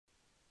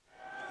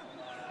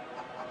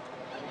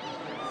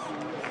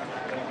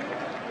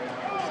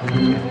On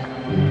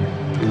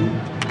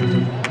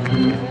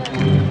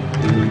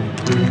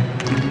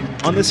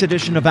this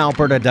edition of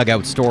Alberta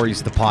Dugout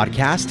Stories, the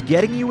podcast,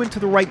 getting you into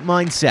the right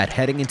mindset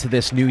heading into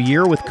this new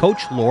year with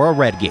Coach Laura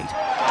Redgate.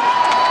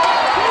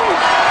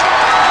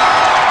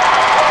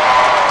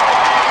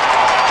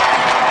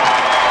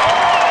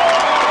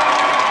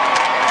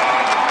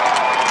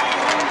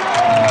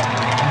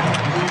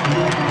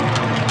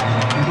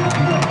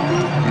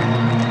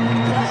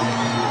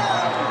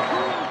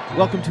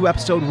 Welcome to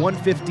episode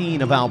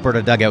 115 of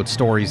Alberta Dugout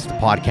Stories, the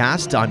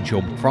podcast. I'm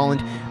Joe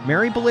McFarland.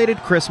 Merry belated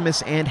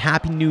Christmas and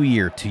Happy New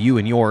Year to you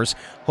and yours.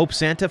 Hope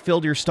Santa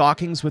filled your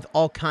stockings with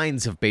all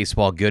kinds of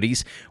baseball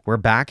goodies. We're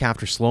back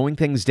after slowing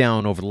things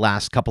down over the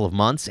last couple of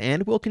months,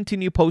 and we'll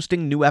continue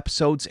posting new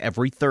episodes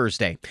every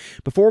Thursday.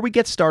 Before we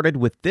get started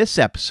with this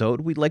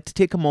episode, we'd like to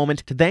take a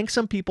moment to thank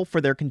some people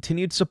for their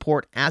continued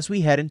support as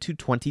we head into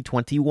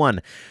 2021.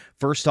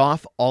 First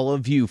off, all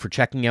of you for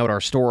checking out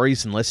our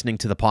stories and listening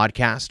to the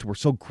podcast. We're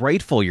so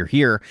grateful you're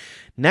here.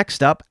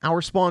 Next up,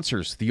 our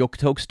sponsors, the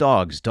Okotoks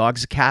Dogs,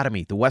 Dogs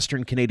Academy, the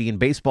Western Canadian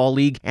Baseball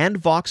League, and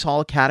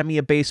Vauxhall Academy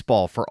of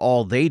Baseball for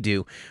all they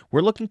do.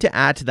 We're looking to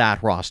add to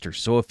that roster,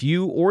 so if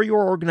you or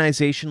your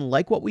organization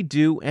like what we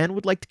do and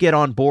would like to get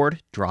on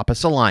board, drop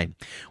us a line.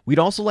 We'd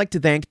also like to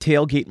thank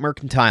Tailgate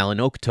Mercantile in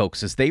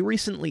Okotoks as they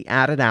recently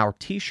added our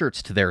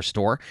t-shirts to their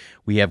store.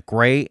 We have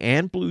gray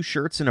and blue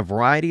shirts in a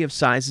variety of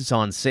sizes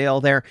on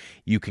sale there.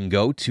 You can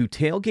go to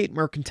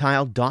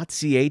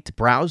tailgatemercantile.ca to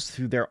browse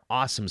through their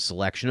awesome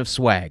selection of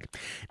swag.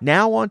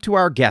 Now on to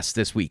our guest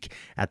this week.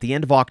 At the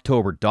end of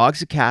October,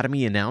 Dogs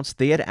Academy announced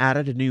they had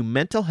added a new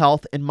mental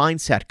health and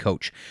mindset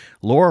coach.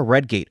 Laura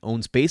Redgate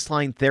owns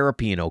Baseline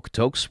Therapy in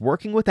Okotoks,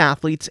 working with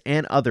athletes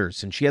and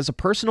others, and she has a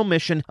personal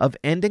mission of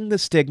ending the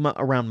stigma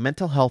around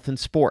mental health in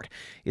sport.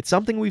 It's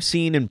something we've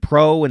seen in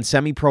pro and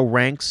semi-pro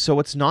ranks,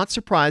 so it's not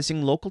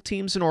surprising local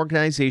teams and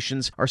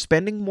organizations are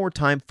spending more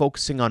time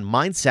focusing on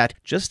mindset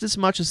just as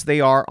much as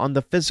they are on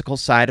the physical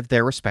side of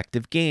their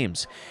respective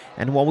games.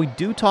 And while we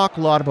do talk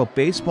a lot about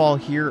baseball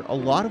here, a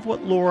lot of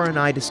what Laura and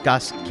I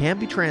discuss can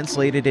be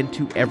translated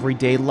into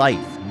everyday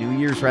life, New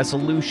Year's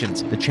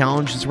resolutions, the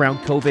challenges around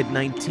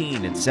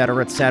COVID-19,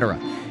 etc., etc.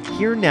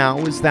 Here now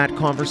is that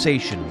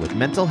conversation with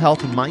mental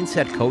health and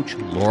mindset coach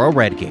Laura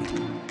Redgate.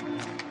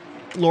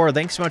 Laura,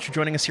 thanks so much for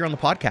joining us here on the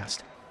podcast.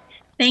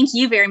 Thank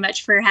you very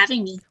much for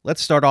having me.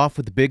 Let's start off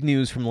with the big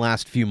news from the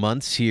last few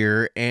months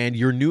here and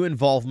your new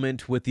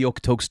involvement with the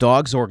Okotoks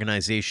Dogs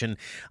organization.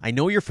 I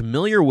know you're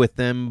familiar with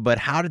them, but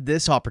how did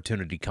this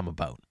opportunity come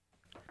about?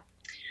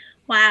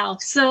 Wow.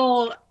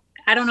 So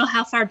I don't know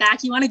how far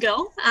back you want to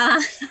go,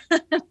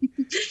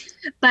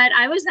 but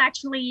I was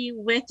actually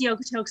with the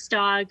Okotoks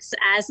Dogs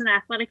as an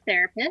athletic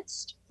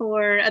therapist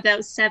for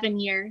about 7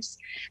 years.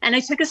 And I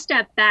took a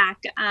step back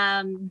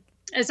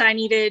as I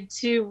needed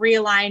to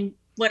realign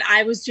what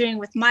I was doing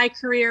with my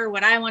career,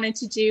 what I wanted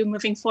to do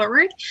moving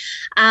forward.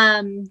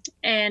 And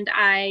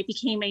I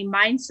became a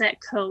mindset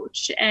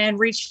coach and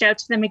reached out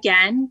to them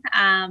again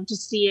to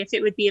see if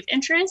it would be of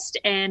interest.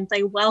 And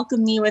they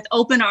welcomed me with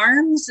open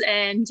arms.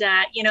 And,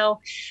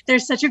 they're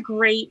such a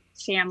great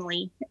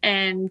family.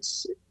 And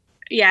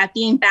yeah,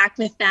 being back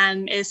with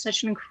them is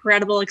such an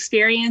incredible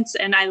experience.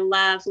 And I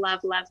love, love,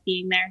 love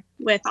being there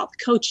with all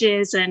the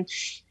coaches and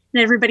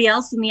everybody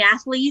else and the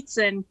athletes.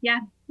 And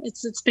yeah,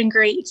 it's been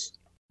great.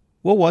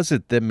 What was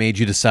it that made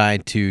you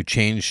decide to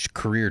change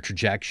career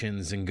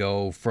trajectories and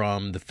go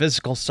from the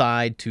physical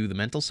side to the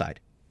mental side?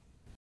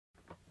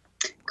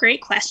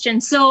 Great question.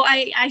 So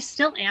I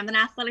still am an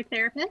athletic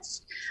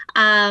therapist.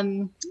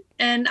 And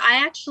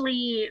I'd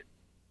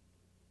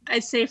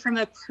say from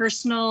a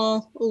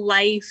personal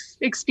life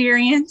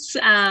experience,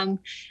 I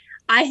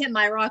hit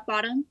my rock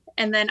bottom.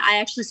 And then I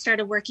actually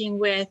started working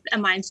with a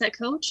mindset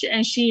coach,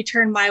 and she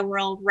turned my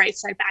world right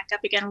side back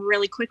up again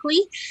really quickly.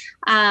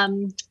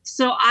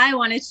 So I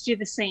wanted to do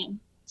the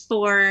same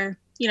for,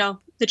 the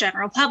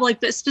general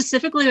public, but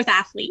specifically with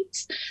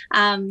athletes.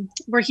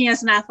 Working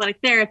as an athletic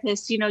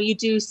therapist, you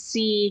do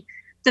see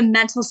the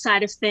mental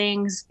side of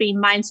things, the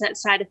mindset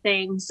side of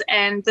things,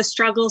 and the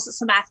struggles that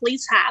some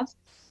athletes have,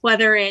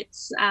 whether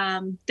it's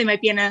they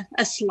might be in a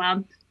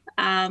slump,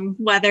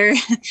 whether,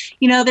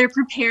 they're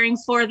preparing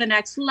for the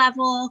next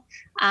level,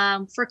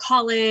 for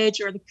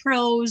college or the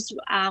pros,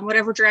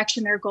 whatever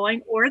direction they're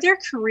going, or their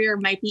career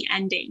might be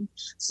ending.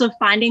 So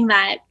finding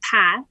that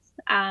path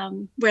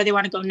where they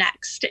want to go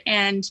next.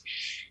 And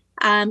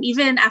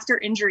even after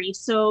injury.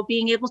 So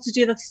being able to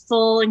do the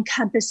full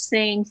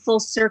encompassing,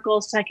 full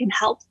circle so I can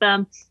help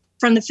them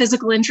from the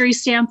physical injury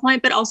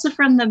standpoint, but also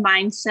from the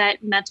mindset,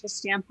 mental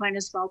standpoint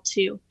as well,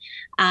 too.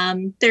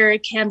 There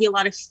can be a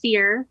lot of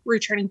fear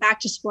returning back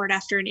to sport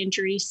after an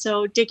injury.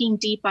 So digging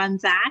deep on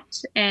that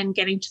and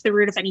getting to the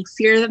root of any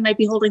fear that might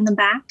be holding them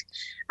back.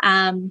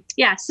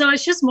 So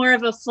it's just more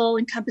of a full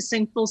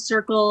encompassing, full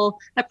circle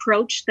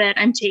approach that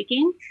I'm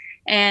taking.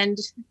 And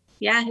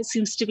yeah, it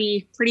seems to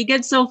be pretty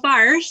good so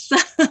far. So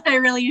I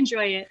really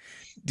enjoy it.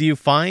 Do you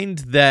find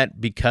that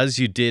because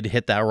you did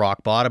hit that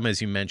rock bottom,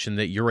 as you mentioned,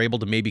 that you're able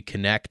to maybe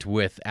connect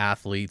with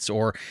athletes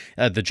or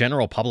the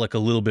general public a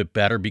little bit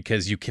better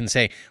because you can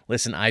say,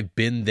 listen, I've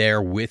been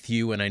there with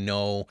you and I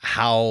know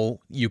how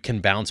you can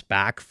bounce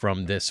back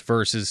from this,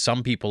 versus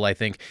some people I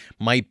think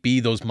might be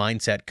those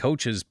mindset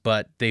coaches,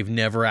 but they've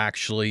never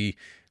actually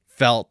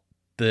felt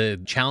the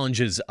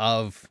challenges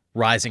of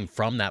rising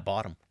from that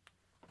bottom?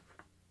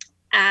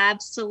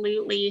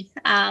 Absolutely.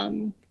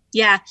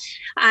 Yeah,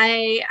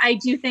 I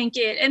do think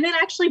and it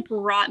actually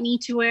brought me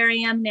to where I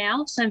am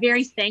now. So I'm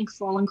very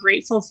thankful and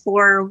grateful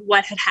for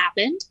what had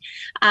happened.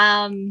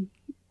 And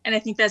I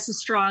think that's a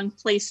strong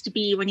place to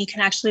be when you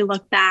can actually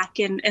look back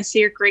and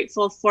say you're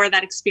grateful for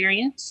that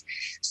experience.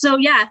 So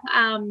yeah,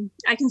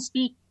 I can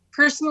speak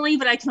personally,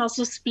 but I can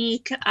also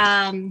speak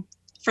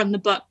from the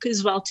book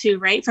as well too,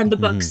 right? From the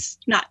books,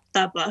 not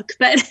the book,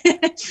 but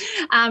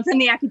from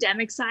the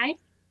academic side.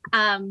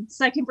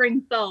 So I can bring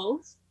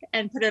both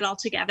and put it all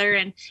together.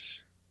 And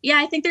yeah,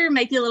 I think there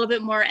might be a little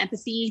bit more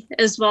empathy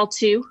as well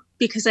too,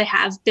 because I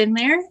have been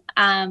there.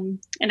 And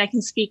I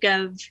can speak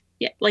of,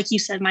 like you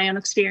said, my own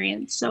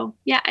experience. So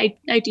yeah,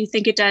 I do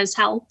think it does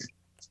help.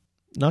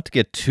 Not to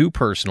get too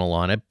personal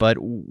on it, but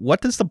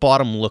what does the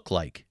bottom look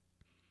like?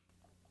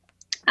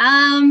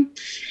 And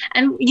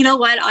you know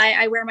what?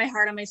 I wear my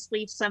heart on my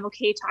sleeve, so I'm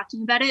okay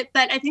talking about it.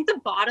 But I think the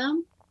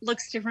bottom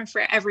looks different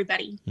for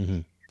everybody.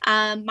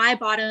 My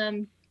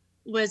bottom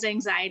was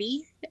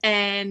anxiety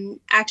and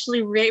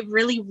actually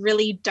really,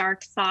 really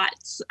dark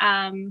thoughts,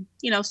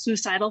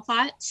 suicidal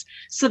thoughts.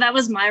 So that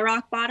was my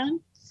rock bottom.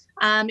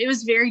 It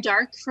was very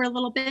dark for a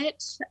little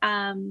bit.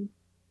 And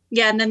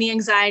then the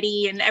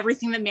anxiety and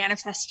everything that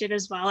manifested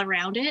as well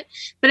around it.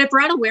 But it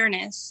brought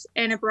awareness,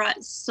 and it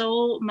brought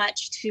so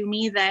much to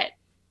me that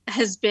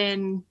has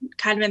been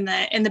kind of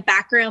in the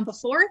background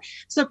before.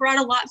 So it brought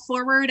a lot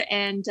forward.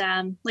 And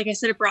like I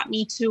said, it brought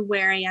me to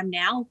where I am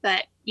now.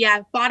 But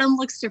yeah, bottom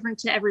looks different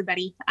to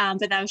everybody.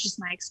 But that was just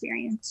my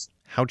experience.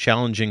 How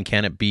challenging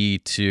can it be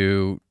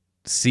to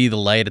see the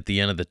light at the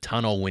end of the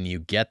tunnel when you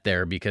get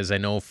there? Because I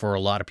know for a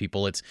lot of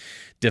people, it's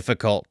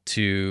difficult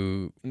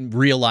to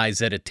realize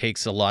that it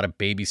takes a lot of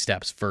baby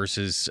steps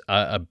versus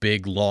a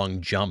big,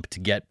 long jump to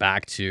get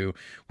back to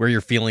where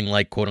you're feeling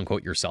like, quote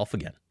unquote, yourself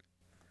again.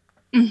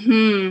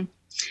 It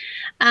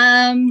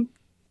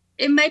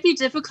might be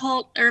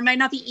difficult, or it might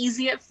not be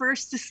easy at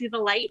first to see the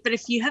light, but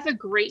if you have a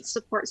great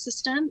support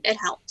system, it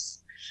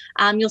helps.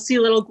 You'll see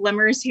little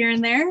glimmers here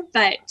and there,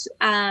 but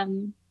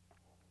I'm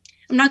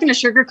not going to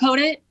sugarcoat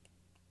it.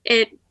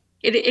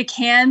 It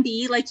can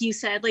be, like you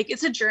said, like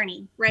it's a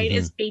journey, right?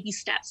 It's baby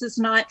steps. It's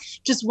not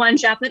just one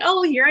jump and,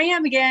 oh, here I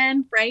am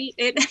again, right?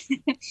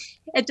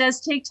 It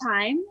does take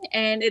time,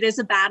 and it is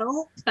a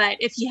battle, but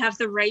if you have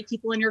the right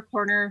people in your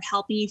corner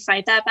helping you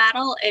fight that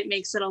battle, it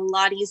makes it a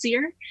lot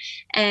easier.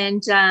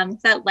 And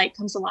that light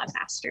comes a lot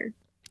faster.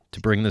 To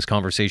bring this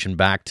conversation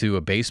back to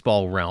a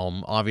baseball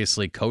realm,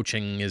 obviously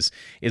coaching is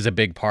a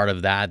big part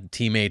of that.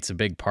 Teammates a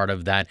big part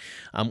of that.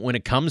 When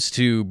it comes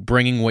to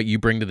bringing what you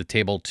bring to the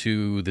table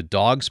to the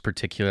Dogs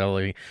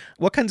particularly,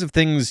 what kinds of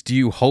things do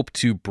you hope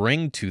to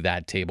bring to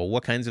that table?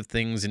 What kinds of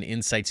things and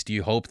insights do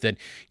you hope that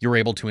you're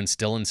able to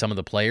instill in some of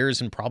the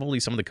players and probably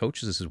some of the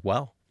coaches as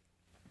well?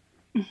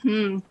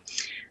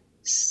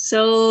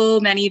 So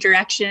many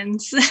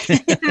directions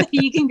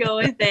you can go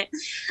with it,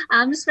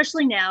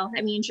 especially now.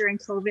 I mean, during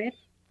COVID,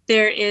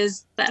 there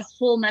is that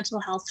whole mental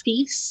health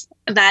piece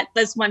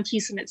that's one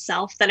piece in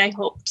itself that I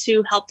hope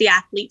to help the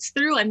athletes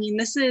through. I mean,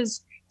 this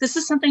is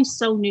something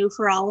so new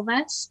for all of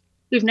us.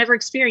 We've never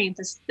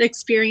experienced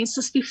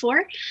this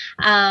before.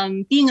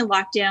 Being in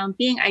lockdown,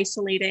 being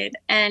isolated,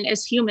 and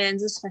as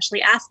humans,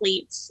 especially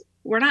athletes,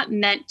 we're not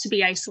meant to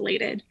be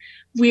isolated.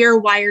 We are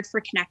wired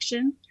for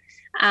connection.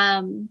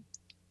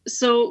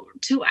 So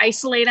to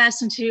isolate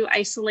us and to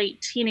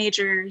isolate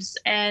teenagers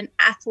and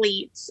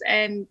athletes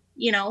and,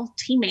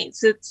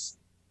 teammates, it's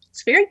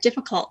very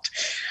difficult.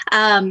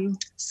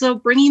 So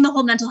bringing the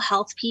whole mental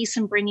health piece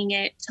and bringing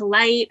it to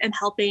light and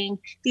helping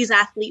these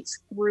athletes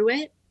through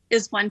it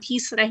is one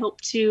piece that I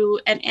hope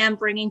to and am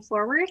bringing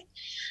forward.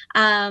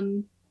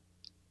 And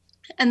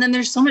then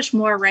there's so much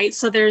more, right?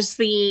 So there's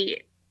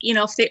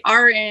if they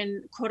are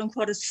in quote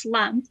unquote a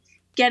slump,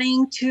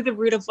 getting to the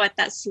root of what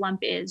that slump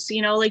is,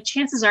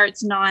 chances are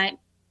it's not,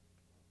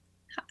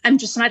 I'm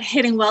just not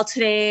hitting well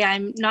today.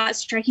 I'm not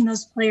striking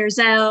those players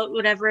out,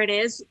 whatever it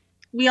is.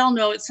 We all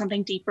know it's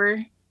something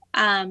deeper.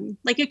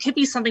 It could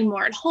be something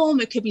more at home.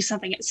 It could be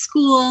something at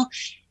school.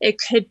 It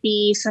could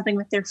be something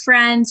with their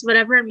friends,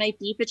 whatever it might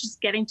be, but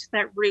just getting to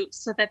that root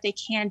so that they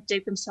can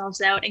dig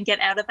themselves out and get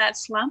out of that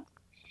slump.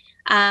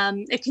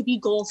 It could be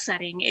goal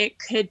setting. It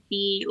could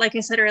be, like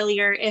I said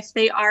earlier, if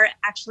they are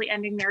actually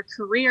ending their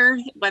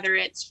career, whether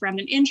it's from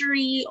an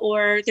injury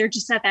or they're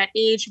just at that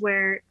age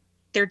where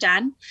they're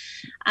done,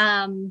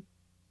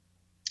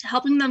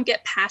 helping them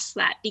get past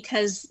that,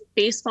 because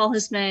baseball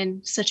has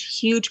been such a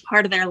huge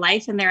part of their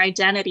life and their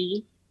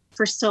identity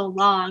for so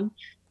long.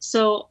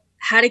 So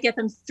how to get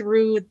them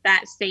through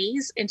that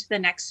phase into the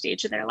next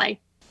stage of their life.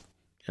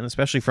 And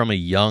especially from a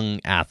young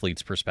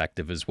athlete's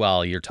perspective as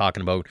well. You're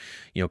talking about,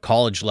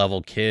 college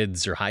level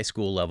kids or high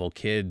school level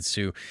kids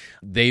who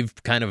they've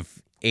kind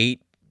of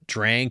ate,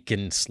 drank,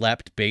 and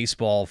slept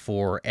baseball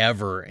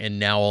forever, and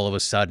now all of a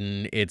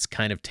sudden it's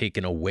kind of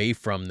taken away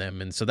from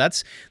them. And so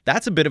that's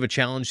a bit of a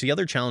challenge. The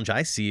other challenge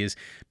I see is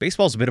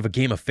baseball's a bit of a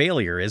game of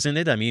failure, isn't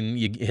it? I mean,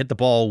 you hit the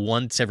ball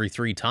once every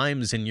 3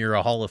 times and you're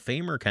a Hall of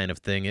Famer kind of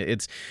thing.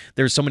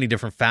 There's so many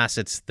different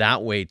facets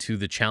that way to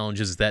the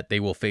challenges that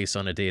they will face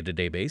on a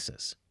day-to-day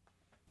basis.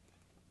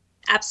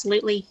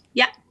 Absolutely.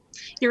 Yeah,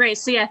 you're right.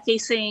 So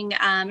facing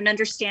and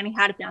understanding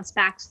how to bounce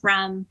back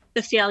from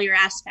the failure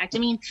aspect. I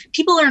mean,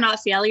 people are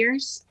not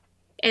failures.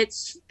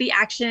 It's the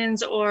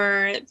actions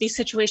or the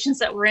situations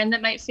that we're in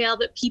that might fail,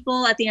 but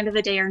people at the end of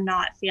the day are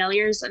not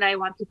failures. And I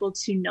want people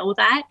to know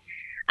that.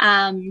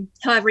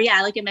 However,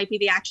 it might be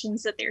the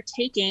actions that they're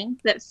taking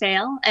that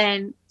fail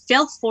and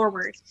fail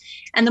forward.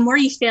 And the more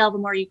you fail, the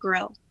more you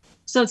grow.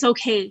 So it's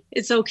okay.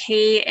 It's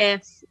okay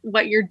if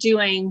what you're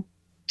doing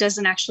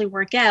doesn't actually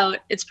work out.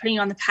 It's putting you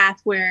on the path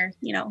where,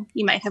 you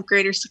might have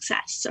greater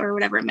success or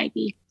whatever it might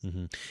be.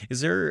 Mm-hmm.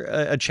 Is there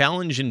a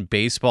challenge in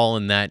baseball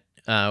in that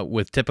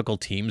with typical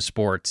team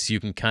sports,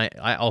 you can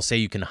I'll say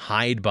you can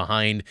hide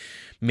behind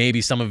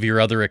maybe some of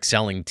your other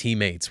excelling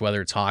teammates,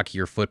 whether it's hockey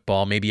or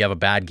football. Maybe you have a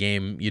bad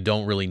game, you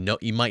don't really know,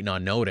 you might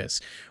not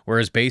notice.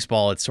 Whereas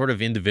baseball, it's sort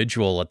of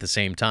individual at the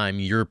same time.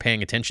 You're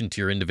paying attention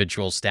to your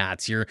individual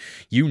stats.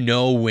 You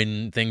know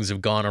when things have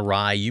gone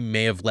awry. You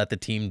may have let the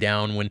team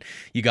down when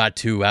you got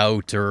 2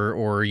 out,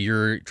 or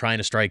you're trying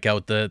to strike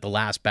out the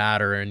last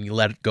batter and you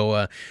let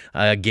go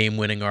a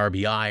game-winning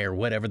RBI or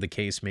whatever the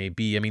case may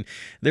be. I mean,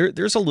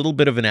 there's a little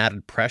bit of an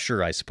added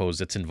pressure, I suppose,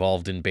 that's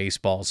involved in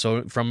baseball.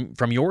 So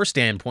from your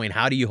standpoint,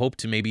 how do you hope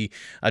to maybe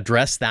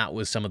address that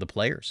with some of the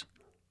players?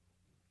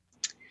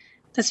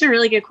 That's a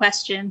really good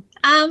question.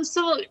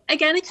 So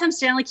again, it comes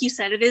down, like you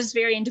said, it is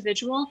very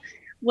individual.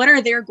 What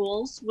are their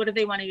goals? What do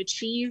they want to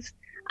achieve?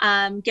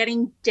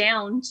 Getting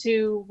down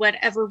to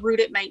whatever route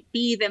it might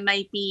be that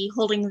might be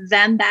holding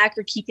them back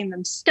or keeping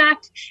them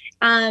stuck.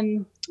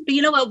 But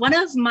you know what? One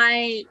of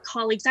my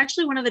colleagues,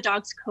 actually one of the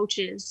Dogs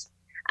coaches,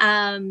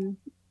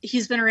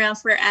 he's been around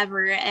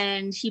forever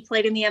and he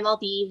played in the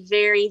MLB,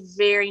 very,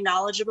 very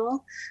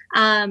knowledgeable.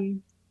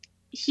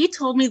 He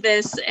told me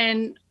this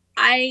and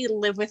I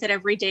live with it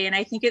every day. And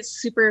I think it's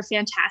super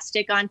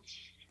fantastic on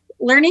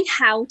learning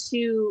how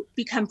to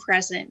become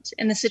present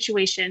in the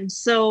situation.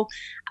 So,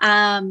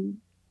 let's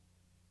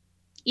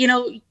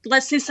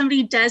say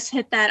somebody does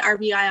hit that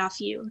RBI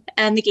off you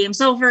and the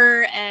game's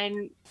over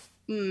and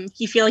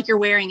you feel like you're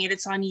wearing it,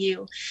 it's on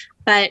you.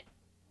 But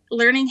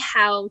learning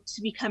how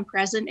to become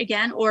present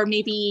again, or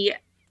maybe,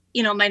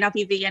 might not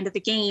be the end of the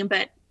game,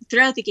 but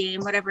throughout the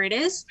game, whatever it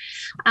is,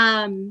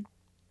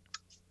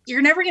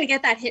 you're never going to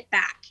get that hit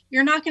back.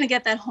 You're not going to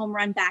get that home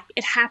run back.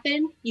 It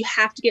happened. You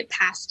have to get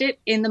past it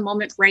in the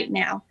moment right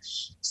now.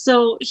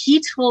 So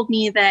he told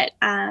me that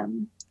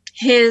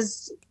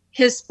his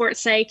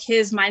sports psych,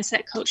 his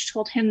mindset coach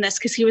told him this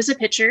because he was a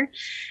pitcher.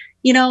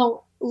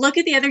 Look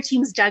at the other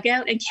team's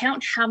dugout and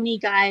count how many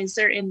guys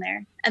are in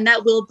there. And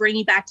that will bring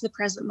you back to the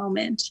present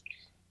moment.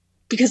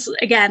 Because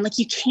again,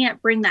 you can't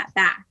bring that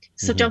back.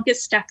 So don't get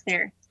stuck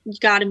there. You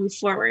got to move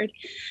forward.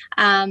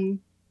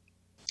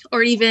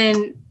 Or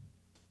even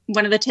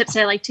one of the tips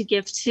I like to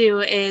give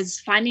too is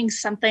finding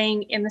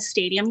something in the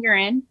stadium you're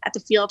in, at the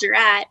field you're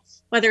at,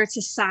 whether it's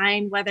a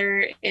sign,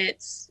 whether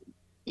it's,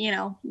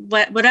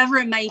 whatever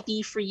it might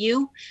be for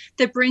you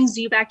that brings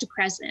you back to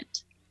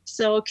present.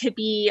 So it could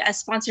be a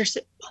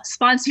sponsorship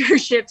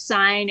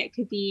sign. It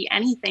could be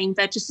anything,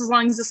 but just as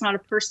long as it's not a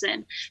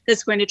person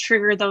that's going to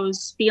trigger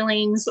those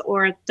feelings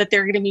or that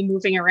they're going to be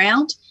moving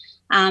around,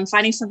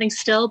 finding something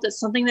still, but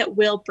something that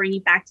will bring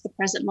you back to the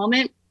present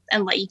moment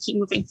and let you keep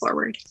moving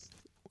forward.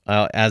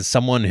 As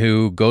someone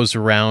who goes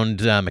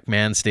around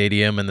McMahon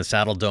Stadium and the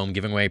Saddle Dome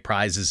giving away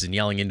prizes and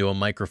yelling into a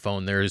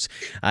microphone, there's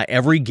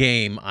every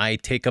game I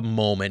take a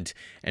moment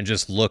and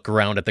just look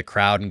around at the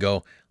crowd and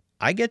go,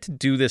 I get to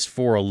do this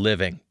for a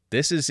living.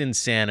 This is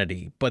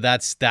insanity. But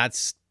that's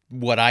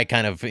what I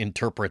kind of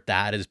interpret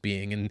that as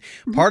being. And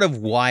part of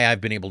why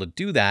I've been able to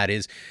do that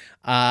is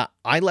I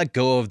let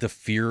go of the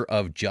fear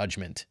of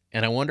judgment.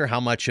 And I wonder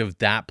how much of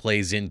that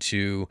plays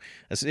into,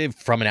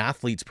 from an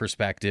athlete's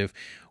perspective,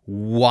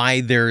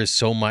 why there is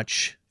so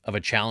much of a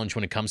challenge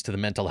when it comes to the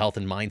mental health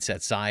and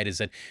mindset side, is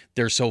that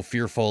they're so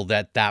fearful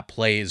that that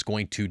play is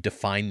going to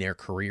define their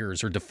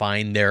careers or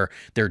define their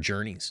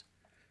journeys.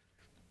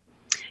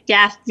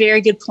 Yeah,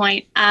 very good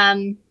point.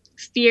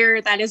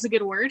 Fear, that is a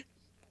good word.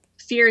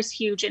 Fear is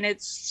huge, and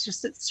it's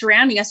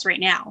surrounding us right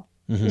now.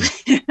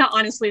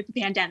 Honestly,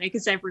 the pandemic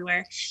is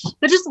everywhere.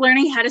 But just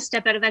learning how to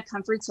step out of that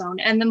comfort zone.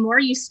 And the more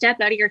you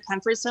step out of your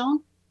comfort zone,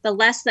 the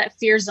less that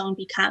fear zone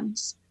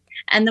becomes.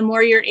 And the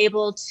more you're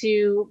able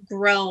to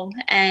grow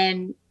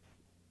and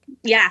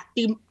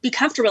be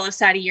comfortable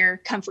outside of your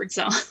comfort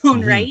zone,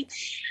 right?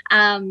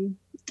 And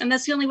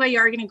that's the only way you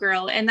are going to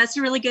grow. And that's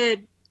a really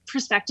good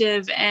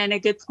perspective and a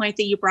good point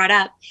that you brought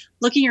up.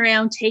 Looking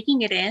around,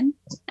 taking it in,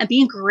 and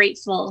being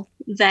grateful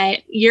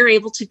that you're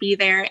able to be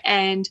there,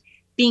 and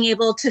being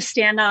able to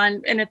stand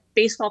on, in a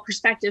baseball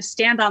perspective,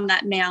 stand on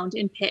that mound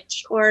and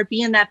pitch, or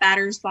be in that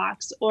batter's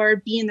box, or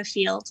be in the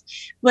field,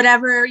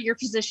 whatever your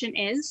position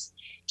is,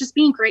 just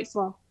being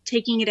grateful,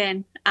 taking it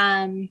in.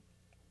 And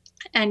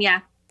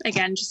yeah,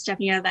 again, just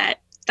stepping out of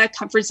that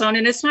comfort zone.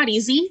 And it's not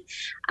easy,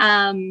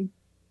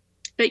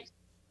 but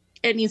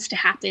it needs to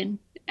happen.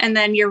 And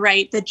then you're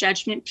right, the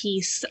judgment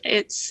piece,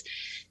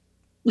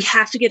 we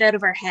have to get out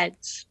of our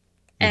heads.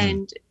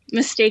 And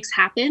mistakes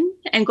happen,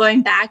 and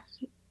going back,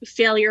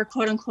 failure,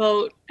 quote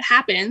unquote,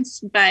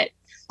 happens. But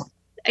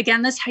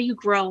again, that's how you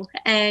grow.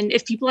 And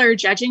if people are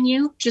judging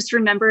you, just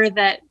remember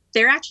that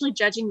they're actually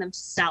judging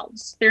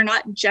themselves. They're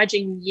not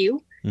judging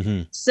you.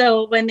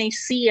 So when they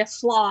see a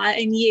flaw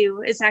in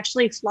you, it's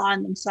actually a flaw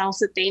in themselves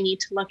that they need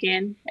to look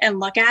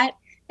at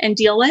and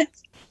deal with.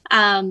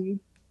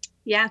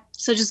 Yeah.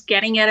 So just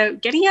getting out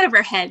of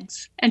our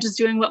heads and just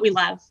doing what we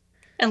love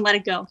and let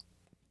it go.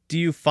 Do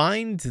you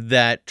find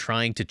that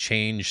trying to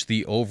change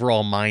the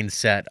overall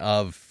mindset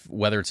of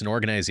whether it's an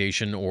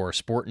organization or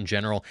sport in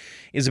general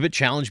is a bit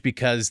challenged,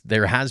 because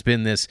there has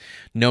been this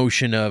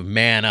notion of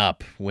man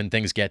up when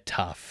things get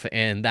tough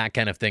and that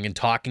kind of thing, and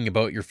talking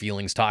about your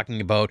feelings,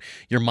 talking about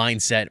your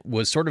mindset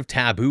was sort of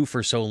taboo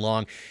for so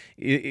long.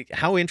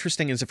 How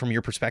interesting is it from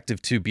your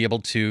perspective to be able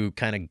to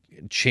kind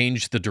of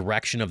change the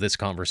direction of this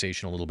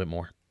conversation a little bit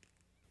more?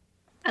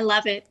 I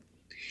love it.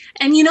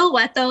 And you know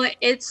what, though,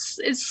 it's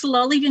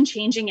slowly been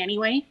changing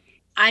anyway.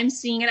 I'm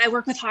seeing it. I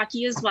work with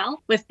hockey as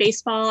well, with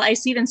baseball. I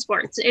see it in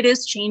sports. It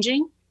is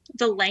changing.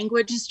 The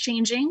language is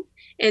changing.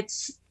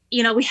 It's,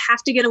 we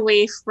have to get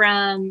away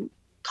from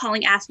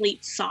calling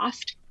athletes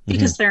soft,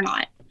 because they're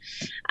not.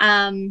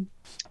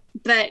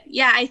 But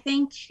yeah, I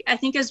think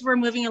as we're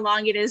moving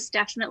along, it is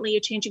definitely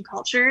a changing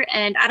culture.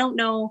 And I don't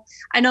know,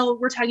 I know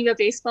we're talking about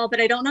baseball,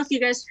 but I don't know if you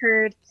guys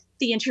heard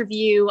the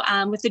interview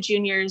with the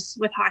juniors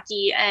with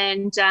hockey,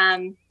 and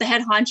the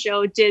head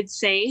honcho did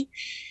say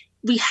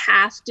we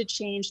have to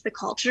change the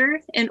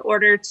culture in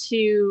order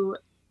to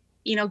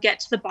get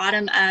to the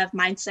bottom of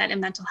mindset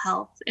and mental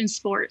health in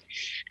sport.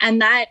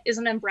 And that is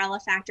an umbrella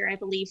factor, I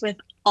believe, with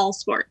all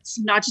sports,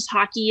 not just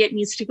hockey. It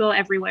needs to go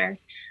everywhere.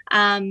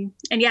 And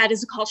yeah, it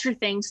is a culture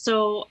thing.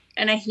 So,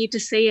 and I hate to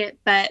say it,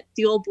 but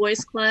the old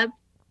boys club,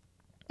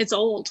 it's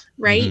old,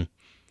 right?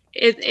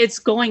 It's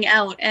going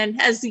out.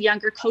 And as the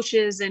younger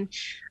coaches and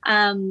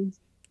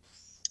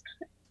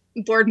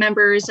board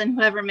members and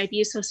whoever might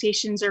be,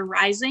 associations are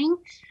rising,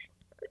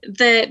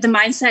 the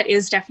mindset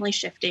is definitely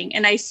shifting.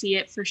 And I see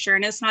it for sure.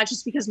 And it's not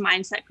just because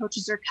mindset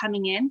coaches are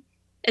coming in.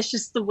 It's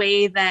just the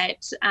way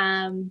that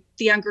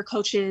the younger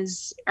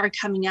coaches are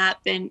coming up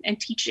and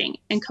teaching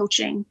and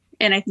coaching.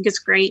 And I think it's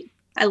great.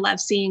 I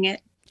love seeing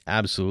it.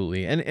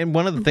 Absolutely. And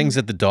one of the things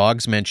that the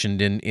Dogs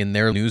mentioned in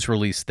their news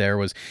release there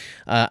was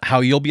how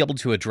you'll be able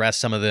to address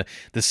some of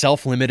the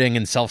self-limiting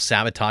and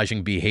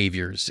self-sabotaging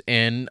behaviors.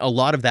 And a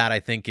lot of that,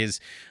 I think, is,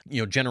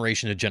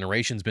 generation to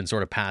generation has been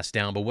sort of passed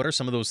down. But what are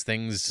some of those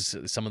things,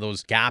 some of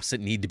those gaps that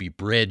need to be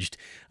bridged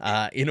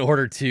in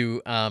order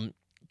to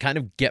kind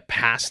of get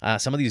past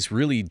some of these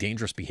really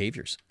dangerous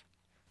behaviors?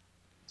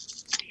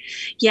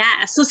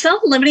 Yeah. So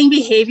self-limiting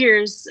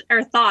behaviors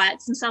or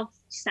thoughts and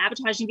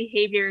self-sabotaging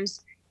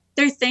behaviors,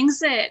 they're things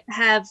that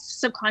have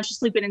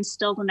subconsciously been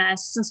instilled in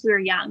us since we were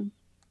young.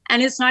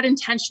 And it's not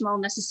intentional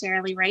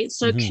necessarily, right?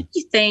 So it could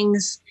be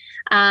things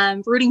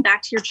rooting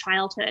back to your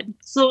childhood.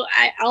 So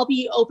I'll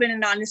be open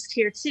and honest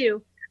here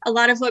too. A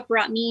lot of what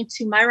brought me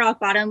to my rock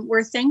bottom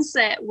were things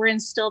that were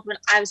instilled when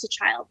I was a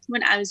child,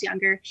 when I was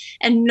younger.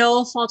 And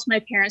no fault to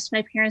my parents.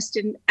 My parents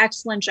did an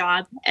excellent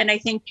job. And I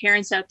think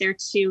parents out there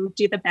too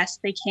do the best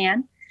they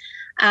can.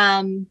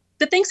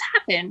 But things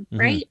happen,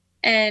 right?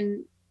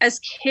 And as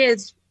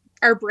kids,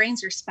 our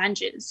brains are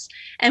sponges,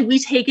 and we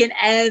take in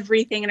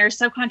everything, and our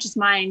subconscious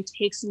mind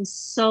takes in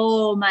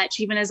so much,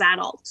 even as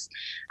adults.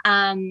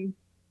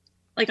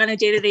 Like on a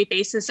day-to-day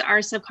basis,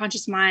 our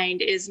subconscious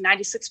mind is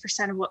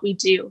 96% of what we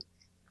do.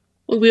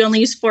 We only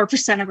use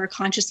 4% of our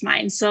conscious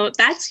mind. So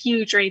that's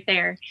huge right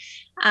there.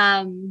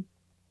 But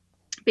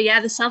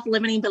yeah, the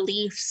self-limiting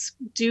beliefs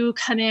do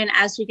come in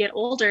as we get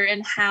older,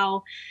 and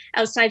how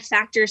outside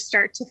factors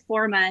start to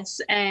form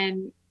us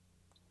and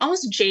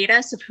almost jade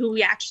us of who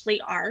we actually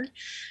are.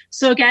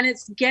 So again,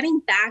 it's getting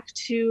back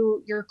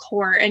to your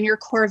core and your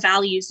core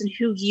values and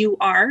who you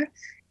are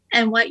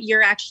and what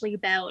you're actually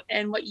about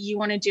and what you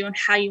want to do and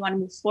how you want to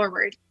move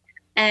forward.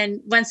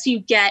 And once you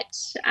get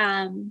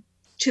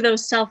to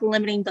those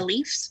self-limiting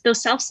beliefs,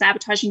 those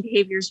self-sabotaging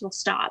behaviors will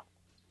stop,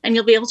 and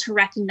you'll be able to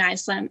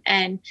recognize them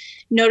and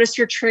notice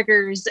your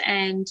triggers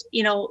and,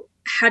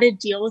 how to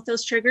deal with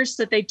those triggers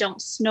so that they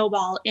don't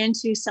snowball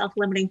into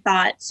self-limiting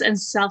thoughts and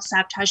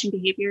self-sabotaging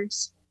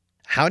behaviors.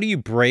 How do you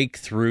break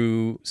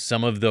through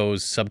some of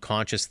those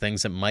subconscious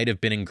things that might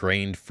have been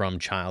ingrained from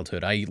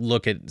childhood? I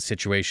look at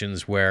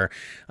situations where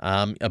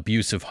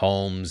abusive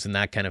homes and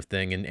that kind of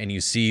thing, and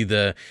you see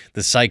the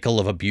cycle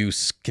of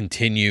abuse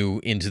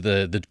continue into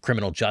the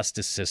criminal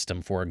justice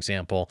system, for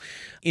example.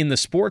 In the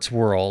sports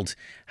world,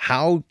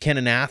 how can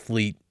an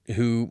athlete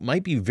who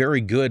might be very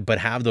good but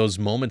have those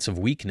moments of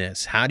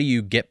weakness, how do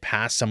you get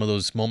past some of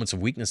those moments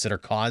of weakness that are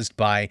caused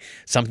by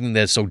something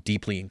that is so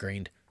deeply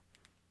ingrained?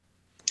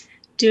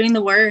 Doing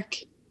the work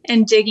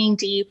and digging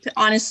deep.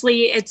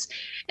 Honestly, it's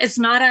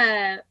not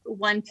a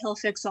one pill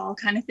fix all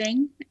kind of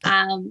thing.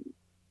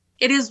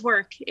 It is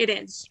work. It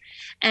is.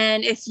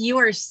 And if you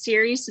are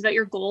serious about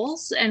your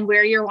goals and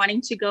where you're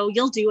wanting to go,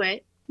 you'll do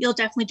it. You'll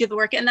definitely do the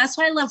work. And that's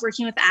why I love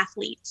working with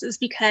athletes, is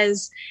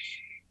because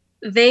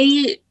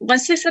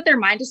once they set their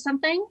mind to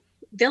something,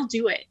 they'll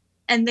do it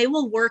and they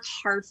will work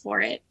hard for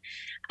it.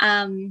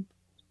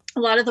 A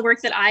lot of the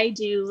work that I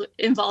do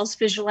involves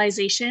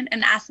visualization,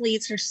 and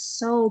athletes are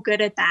so good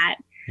at that.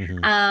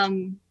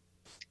 Mm-hmm.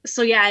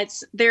 So yeah,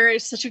 there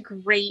is such a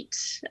great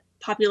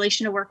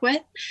population to work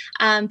with.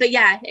 But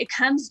yeah, it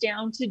comes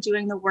down to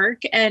doing the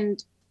work.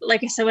 And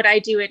like I said, what I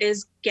do, it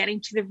is getting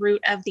to the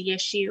root of the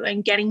issue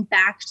and getting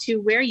back to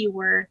where you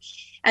were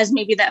as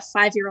maybe that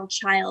 5-year-old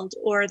child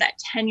or that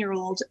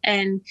 10-year-old,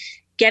 and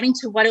getting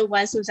to what it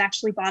was that was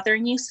actually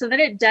bothering you, so that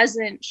it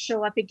doesn't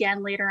show up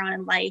again later on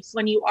in life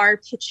when you are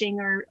pitching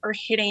or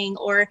hitting,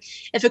 or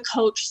if a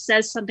coach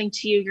says something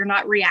to you, you're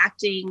not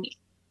reacting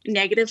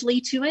negatively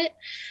to it.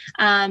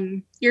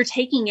 You're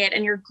taking it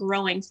and you're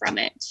growing from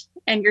it,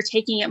 and you're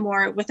taking it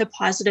more with a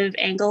positive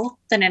angle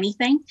than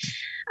anything.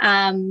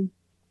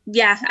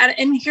 Yeah.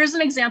 And here's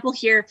an example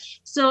here.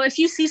 So if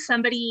you see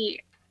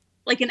somebody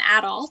like an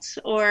adult,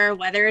 or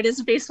whether it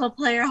is a baseball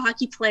player, a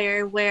hockey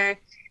player, where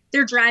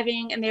they're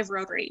driving and they have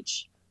road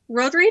rage.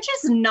 Road rage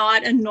is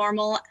not a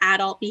normal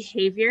adult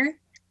behavior.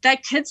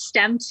 That could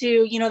stem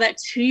to, that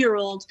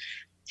 2-year-old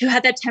who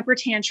had that temper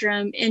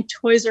tantrum in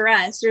Toys R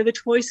Us or the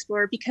toy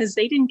store because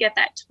they didn't get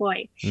that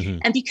toy. Mm-hmm.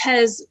 And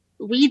because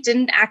we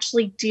didn't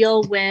actually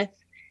deal with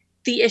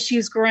the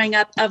issues growing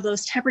up of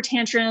those temper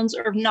tantrums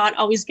or not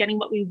always getting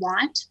what we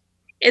want,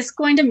 it's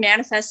going to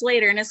manifest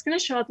later, and it's going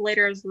to show up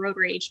later as road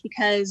rage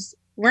because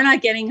we're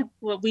not getting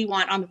what we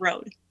want on the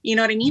road. You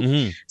know what I mean?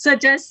 Mm-hmm. So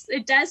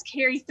it does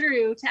carry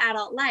through to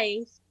adult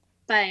life,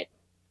 but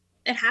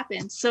it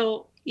happens.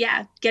 So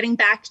yeah, getting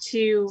back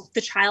to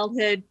the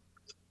childhood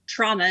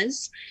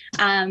traumas,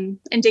 and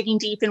digging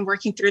deep and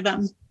working through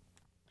them.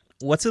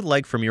 What's it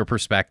like from your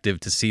perspective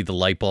to see the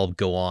light bulb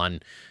go on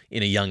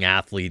in a young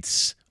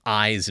athlete's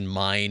eyes and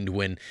mind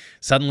when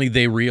suddenly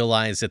they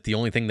realize that the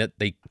only thing that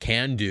they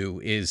can do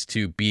is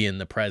to be in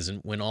the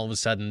present, when all of a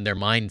sudden their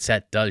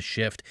mindset does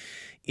shift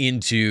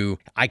into,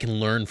 I can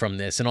learn from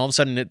this, and all of a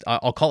sudden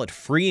I'll call it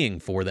freeing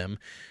for them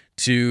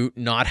to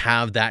not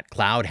have that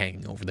cloud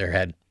hanging over their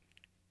head?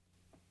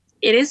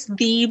 It is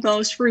the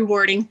most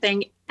rewarding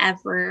thing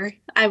ever.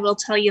 I will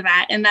tell you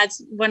that. And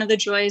that's one of the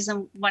joys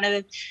and one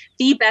of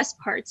the best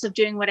parts of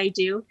doing what I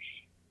do,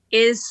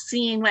 is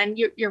seeing when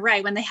you're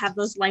right, when they have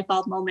those light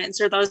bulb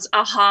moments or those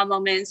aha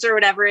moments or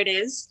whatever it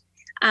is.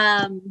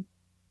 I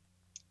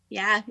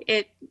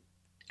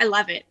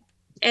love it.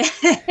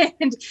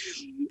 And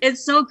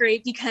it's so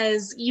great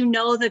because you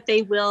know that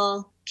they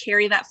will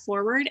carry that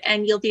forward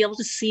and you'll be able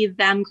to see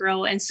them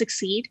grow and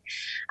succeed.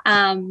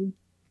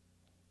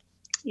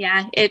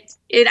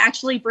 It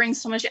actually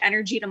brings so much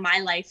energy to my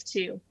life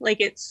too.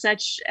 Like, it's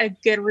such a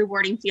good,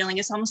 rewarding feeling.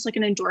 It's almost like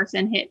an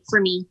endorphin hit for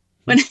me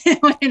when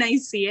I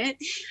see it.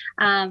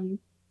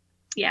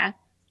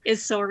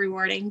 It's so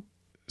rewarding.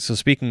 So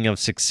speaking of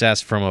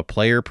success from a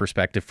player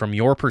perspective, from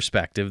your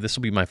perspective, this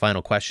will be my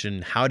final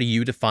question. How do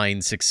you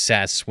define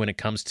success when it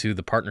comes to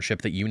the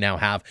partnership that you now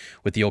have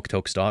with the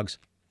Okotoks Dogs?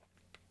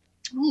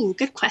 Ooh,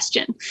 good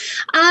question.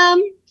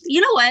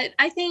 You know what?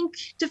 I think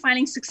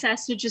defining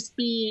success would just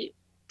be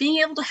being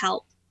able to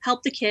help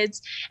the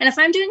kids. And if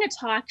I'm doing a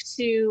talk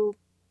to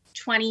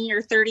 20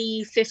 or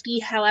 30, 50,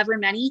 however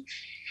many,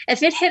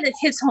 if it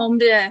hits home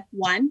to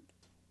 1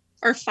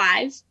 or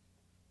 5,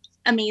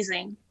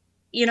 amazing.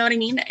 You know what I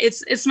mean?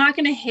 It's not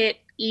going to hit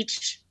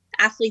each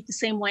athlete the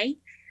same way.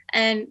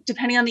 And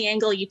depending on the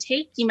angle you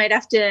take, you might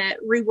have to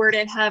reword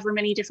it however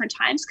many different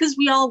times, because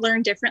we all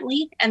learn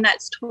differently, and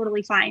that's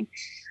totally fine.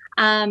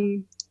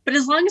 But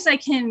as long as I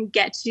can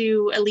get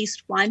to at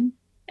least one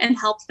and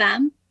help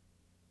them,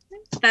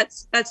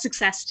 that's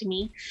success to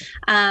me.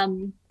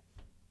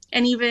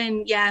 And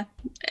even,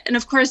 and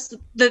of course,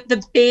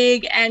 the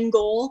big end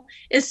goal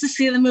is to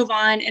see them move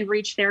on and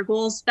reach their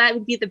goals. That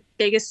would be the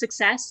biggest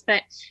success.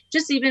 But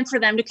just even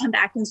for them to come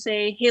back and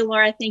say, hey,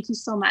 Laura, thank you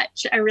so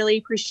much. I really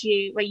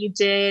appreciate what you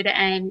did,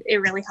 and it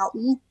really helped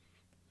me.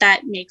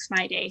 That makes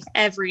my day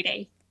every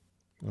day.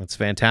 Well, it's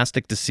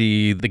fantastic to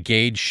see the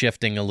gauge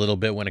shifting a little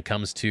bit when it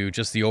comes to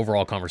just the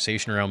overall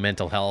conversation around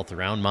mental health,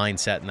 around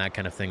mindset and that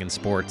kind of thing in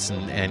sports,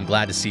 and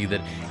glad to see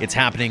that it's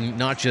happening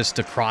not just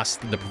across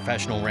the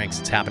professional ranks,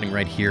 it's happening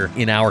right here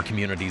in our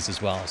communities as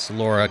well. So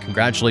Laura,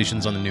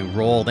 congratulations on the new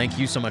role. Thank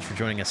you so much for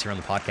joining us here on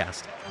the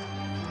podcast.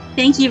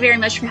 Thank you very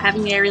much for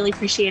having me. I really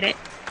appreciate it.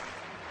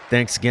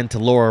 Thanks again to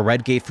Laura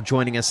Redgate for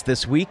joining us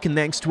this week, and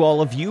thanks to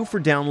all of you for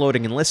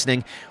downloading and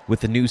listening.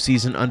 With the new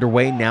season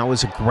underway, now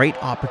is a great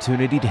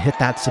opportunity to hit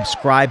that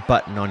subscribe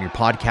button on your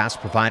podcast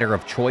provider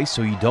of choice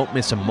so you don't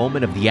miss a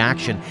moment of the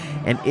action.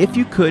 And if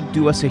you could,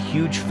 do us a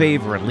huge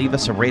favor and leave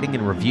us a rating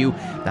and review.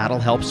 That'll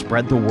help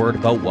spread the word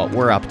about what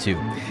we're up to.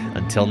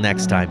 Until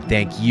next time,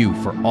 thank you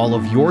for all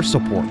of your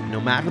support, no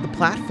matter the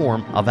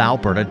platform of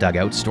Alberta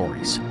Dugout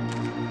Stories.